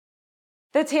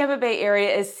The Tampa Bay area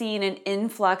is seeing an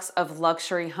influx of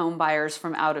luxury home buyers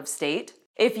from out of state.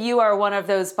 If you are one of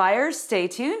those buyers, stay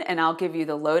tuned and I'll give you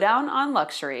the lowdown on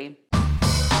luxury.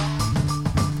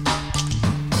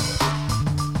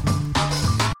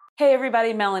 Hey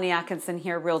everybody, Melanie Atkinson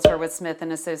here, realtor with Smith &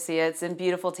 Associates in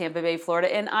beautiful Tampa Bay,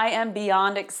 Florida, and I am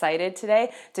beyond excited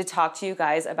today to talk to you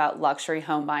guys about luxury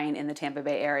home buying in the Tampa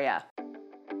Bay area.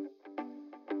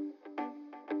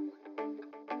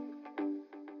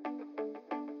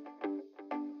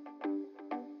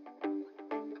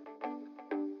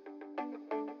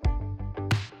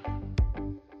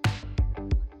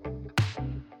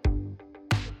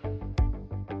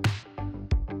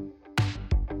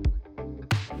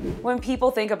 When people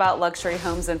think about luxury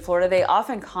homes in Florida, they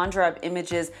often conjure up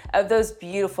images of those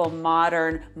beautiful,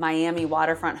 modern Miami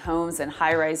waterfront homes and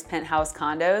high-rise penthouse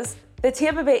condos. The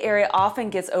Tampa Bay area often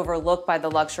gets overlooked by the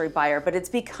luxury buyer, but it's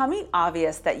becoming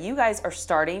obvious that you guys are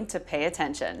starting to pay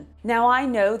attention. Now, I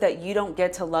know that you don't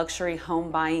get to luxury home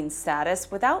buying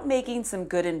status without making some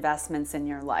good investments in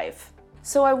your life.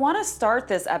 So I want to start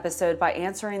this episode by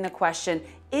answering the question,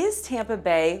 is Tampa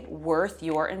Bay worth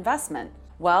your investment?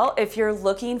 Well, if you're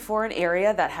looking for an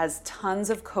area that has tons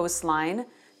of coastline,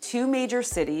 2 major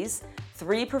cities,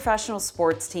 3 professional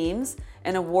sports teams,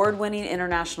 an award-winning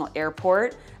international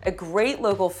airport, a great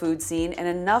local food scene, and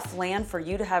enough land for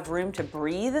you to have room to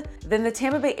breathe, then the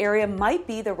Tampa Bay area might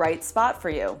be the right spot for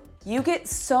you. You get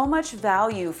so much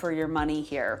value for your money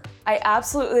here. I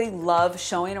absolutely love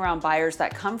showing around buyers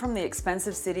that come from the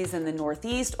expensive cities in the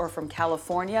Northeast or from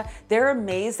California. They're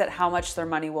amazed at how much their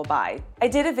money will buy. I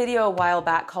did a video a while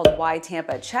back called Why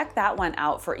Tampa. Check that one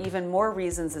out for even more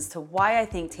reasons as to why I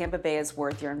think Tampa Bay is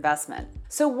worth your investment.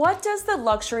 So what does the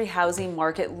luxury housing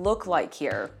market look like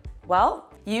here? Well,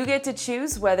 you get to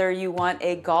choose whether you want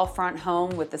a Gulf front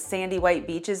home with the sandy white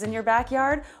beaches in your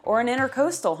backyard or an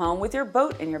intercoastal home with your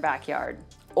boat in your backyard.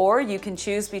 Or you can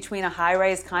choose between a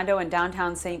high-rise condo in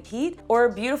downtown St. Pete or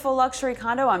a beautiful luxury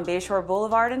condo on Bayshore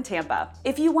Boulevard in Tampa.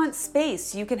 If you want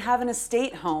space, you can have an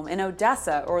estate home in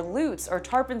Odessa or Lutz or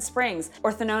Tarpon Springs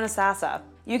or Thonotosassa.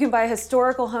 You can buy a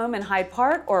historical home in Hyde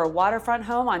Park or a waterfront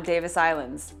home on Davis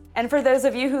Islands. And for those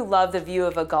of you who love the view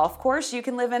of a golf course, you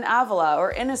can live in Avila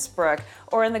or Innisbrook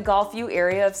or in the Golf View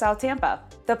area of South Tampa.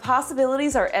 The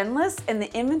possibilities are endless and the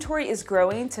inventory is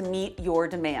growing to meet your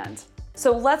demand.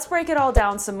 So let's break it all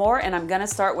down some more, and I'm gonna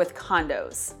start with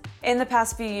condos. In the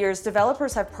past few years,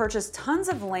 developers have purchased tons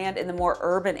of land in the more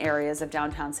urban areas of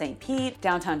downtown St. Pete,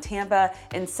 downtown Tampa,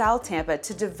 and South Tampa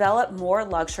to develop more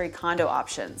luxury condo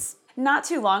options. Not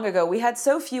too long ago, we had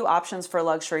so few options for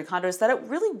luxury condos that it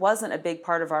really wasn't a big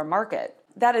part of our market.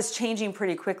 That is changing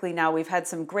pretty quickly now. We've had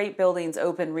some great buildings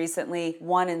open recently.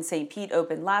 One in St. Pete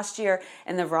opened last year,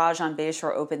 and the Raj on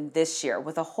Bayshore opened this year,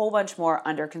 with a whole bunch more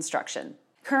under construction.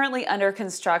 Currently under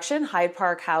construction, Hyde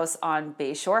Park House on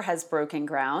Bayshore has broken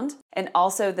ground, and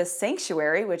also the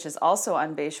Sanctuary, which is also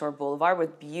on Bayshore Boulevard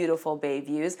with beautiful bay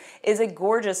views, is a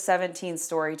gorgeous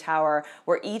 17-story tower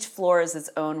where each floor is its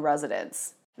own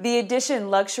residence. The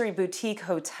Edition Luxury Boutique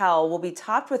Hotel will be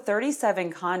topped with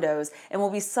 37 condos and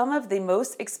will be some of the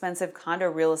most expensive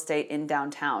condo real estate in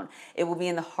downtown. It will be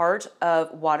in the heart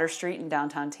of Water Street in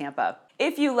downtown Tampa.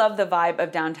 If you love the vibe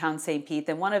of downtown St. Pete,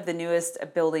 then one of the newest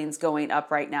buildings going up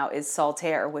right now is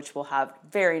Saltaire, which will have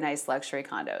very nice luxury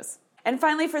condos. And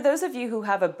finally, for those of you who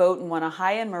have a boat and want a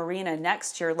high-end marina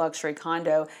next to your luxury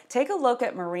condo, take a look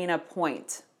at Marina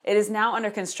Point. It is now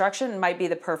under construction and might be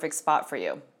the perfect spot for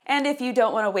you. And if you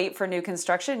don't want to wait for new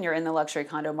construction, you're in the luxury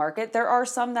condo market, there are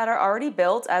some that are already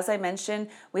built. As I mentioned,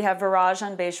 we have Virage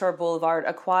on Bayshore Boulevard.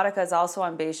 Aquatica is also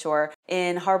on Bayshore.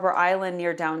 In Harbor Island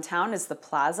near downtown is the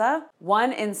Plaza.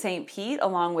 One in St. Pete,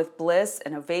 along with Bliss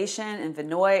and Ovation and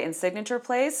Vinoy and Signature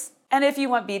Place. And if you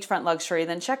want beachfront luxury,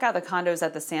 then check out the condos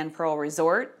at the Sand Pearl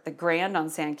Resort, the Grand on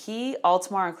Sand Key,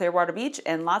 Altamar on Clearwater Beach,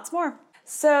 and lots more.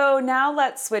 So now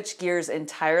let's switch gears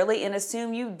entirely and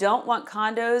assume you don't want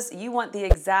condos, you want the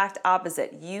exact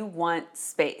opposite. You want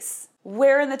space.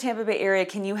 Where in the Tampa Bay area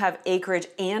can you have acreage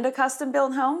and a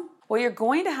custom-built home? Well, you're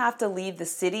going to have to leave the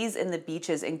cities and the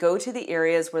beaches and go to the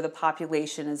areas where the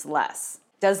population is less.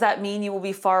 Does that mean you will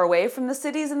be far away from the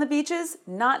cities and the beaches?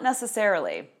 Not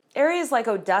necessarily. Areas like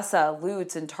Odessa,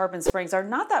 Lutz, and Tarpon Springs are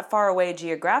not that far away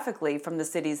geographically from the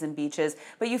cities and beaches,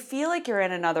 but you feel like you're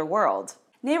in another world.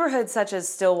 Neighborhoods such as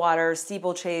Stillwater,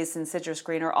 Steeplechase, and Citrus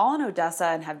Green are all in Odessa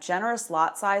and have generous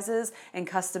lot sizes and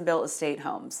custom-built estate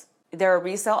homes. There are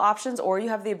resale options, or you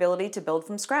have the ability to build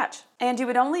from scratch. And you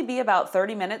would only be about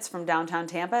 30 minutes from downtown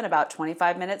Tampa and about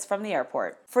 25 minutes from the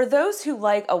airport. For those who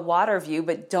like a water view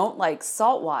but don't like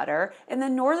salt water, in the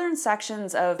northern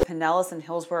sections of Pinellas and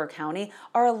Hillsborough County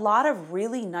are a lot of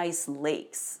really nice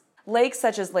lakes. Lakes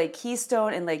such as Lake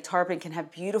Keystone and Lake Tarpon can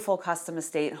have beautiful custom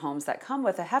estate homes that come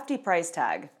with a hefty price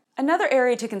tag. Another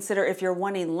area to consider if you're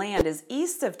wanting land is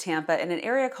east of Tampa in an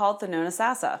area called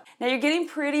Thonotosassa. Now you're getting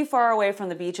pretty far away from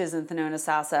the beaches in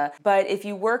Thonotosassa, but if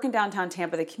you work in downtown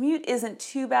Tampa, the commute isn't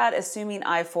too bad, assuming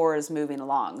I-4 is moving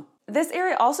along. This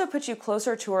area also puts you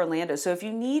closer to Orlando, so if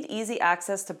you need easy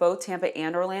access to both Tampa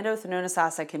and Orlando,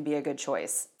 Thonotosassa can be a good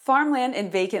choice. Farmland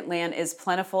and vacant land is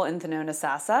plentiful in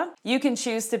Thonotosassa. You can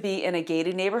choose to be in a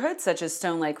gated neighborhood such as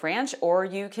Stone Lake Ranch, or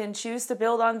you can choose to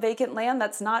build on vacant land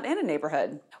that's not in a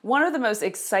neighborhood. One of the most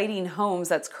exciting homes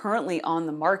that's currently on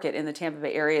the market in the Tampa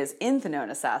Bay area is in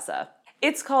Thonotosassa.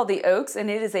 It's called the Oaks,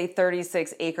 and it is a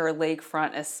 36-acre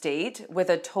lakefront estate with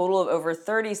a total of over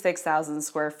 36,000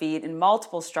 square feet and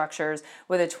multiple structures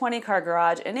with a 20-car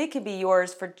garage, and it can be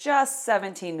yours for just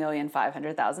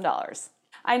 $17,500,000.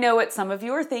 I know what some of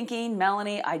you are thinking,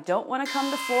 Melanie, I don't want to come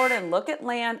to Florida and look at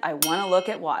land, I want to look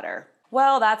at water.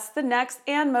 Well, that's the next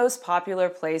and most popular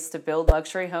place to build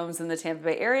luxury homes in the Tampa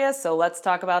Bay area, so let's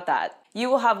talk about that. You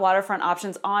will have waterfront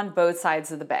options on both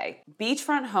sides of the bay.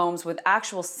 Beachfront homes with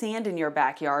actual sand in your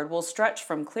backyard will stretch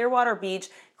from Clearwater Beach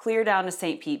clear down to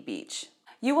St. Pete Beach.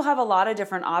 You will have a lot of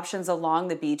different options along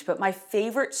the beach, but my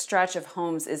favorite stretch of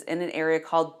homes is in an area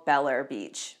called Bel Air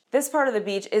Beach. This part of the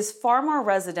beach is far more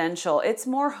residential. It's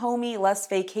more homey, less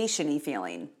vacation-y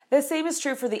feeling. The same is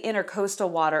true for the intercoastal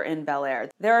water in Bel Air.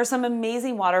 There are some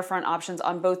amazing waterfront options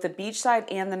on both the beach side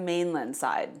and the mainland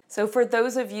side. So for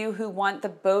those of you who want the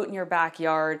boat in your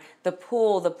backyard, the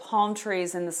pool, the palm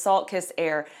trees, and the salt-kissed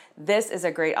air, this is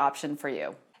a great option for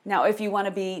you. Now, if you want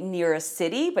to be near a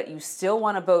city, but you still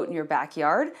want a boat in your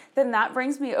backyard, then that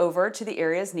brings me over to the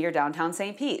areas near downtown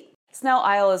St. Pete. Snell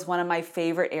Isle is one of my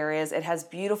favorite areas. It has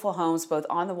beautiful homes both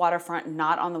on the waterfront and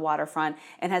not on the waterfront,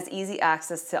 and has easy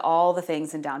access to all the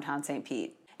things in downtown St.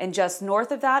 Pete. And just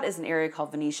north of that is an area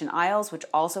called Venetian Isles, which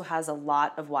also has a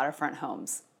lot of waterfront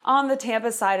homes. On the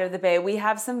Tampa side of the bay, we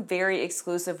have some very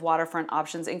exclusive waterfront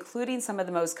options, including some of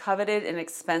the most coveted and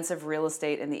expensive real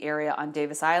estate in the area on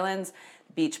Davis Islands,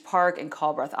 Beach Park, and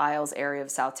Culbreth Isles area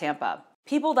of South Tampa.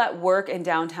 People that work in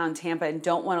downtown Tampa and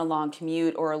don't want a long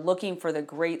commute, or are looking for the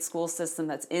great school system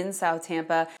that's in South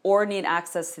Tampa, or need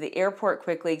access to the airport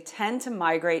quickly, tend to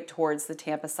migrate towards the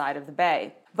Tampa side of the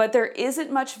bay. But there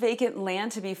isn't much vacant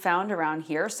land to be found around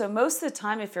here, so most of the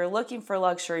time if you're looking for a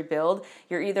luxury build,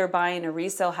 you're either buying a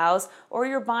resale house or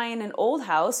you're buying an old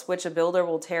house, which a builder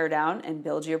will tear down and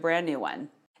build you a brand new one.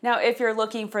 Now, if you're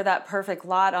looking for that perfect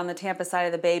lot on the Tampa side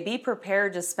of the bay, be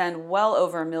prepared to spend well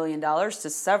over $1 million to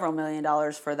several $1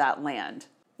 million for that land.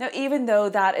 Now, even though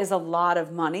that is a lot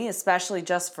of money, especially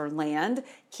just for land,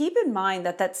 keep in mind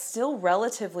that that's still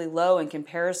relatively low in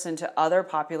comparison to other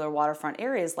popular waterfront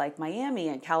areas like Miami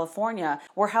and California,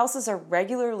 where houses are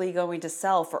regularly going to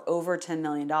sell for over $10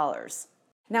 million.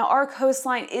 Now, our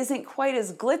coastline isn't quite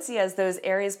as glitzy as those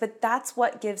areas, but that's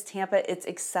what gives Tampa its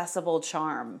accessible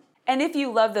charm. And if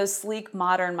you love those sleek,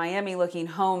 modern, Miami-looking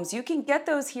homes, you can get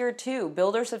those here too.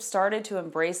 Builders have started to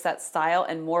embrace that style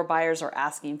and more buyers are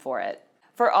asking for it.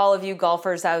 For all of you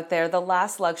golfers out there, the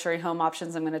last luxury home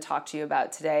options I'm going to talk to you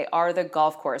about today are the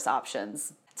golf course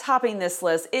options. Topping this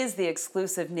list is the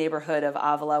exclusive neighborhood of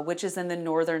Avila, which is in the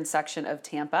northern section of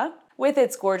Tampa. With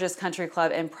its gorgeous country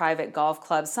club and private golf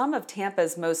club, some of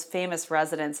Tampa's most famous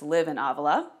residents live in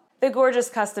Avila. The gorgeous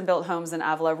custom-built homes in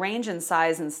Avila range in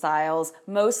size and styles.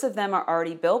 Most of them are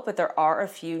already built, but there are a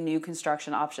few new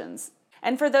construction options.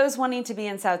 And for those wanting to be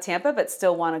in South Tampa but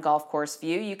still want a golf course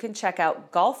view, you can check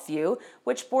out Golf View,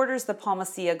 which borders the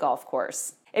Palmacia Golf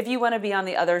Course. If you want to be on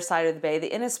the other side of the bay, the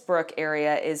Innisbrook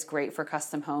area is great for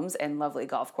custom homes and lovely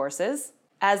golf courses,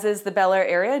 as is the Bel Air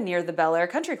area near the Bel Air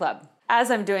Country Club.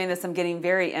 As I'm doing this, I'm getting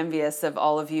very envious of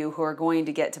all of you who are going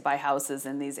to get to buy houses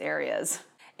in these areas.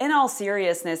 In all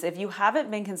seriousness, if you haven't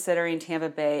been considering Tampa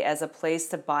Bay as a place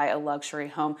to buy a luxury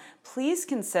home, please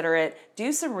consider it.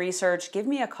 Do some research, give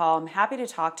me a call. I'm happy to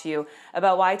talk to you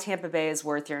about why Tampa Bay is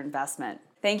worth your investment.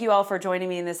 Thank you all for joining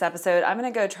me in this episode. I'm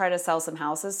going to go try to sell some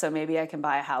houses, so maybe I can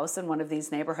buy a house in one of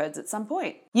these neighborhoods at some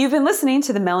point. You've been listening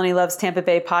to the Melanie Loves Tampa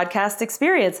Bay podcast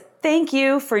experience. Thank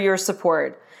you for your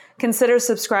support. Consider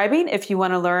subscribing if you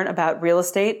want to learn about real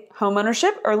estate,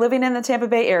 homeownership, or living in the Tampa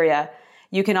Bay area.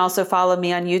 You can also follow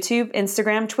me on YouTube,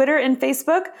 Instagram, Twitter, and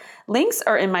Facebook. Links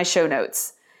are in my show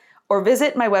notes. Or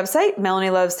visit my website,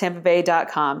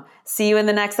 MelanieLovesTampaBay.com. See you in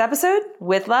the next episode.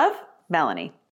 With love, Melanie.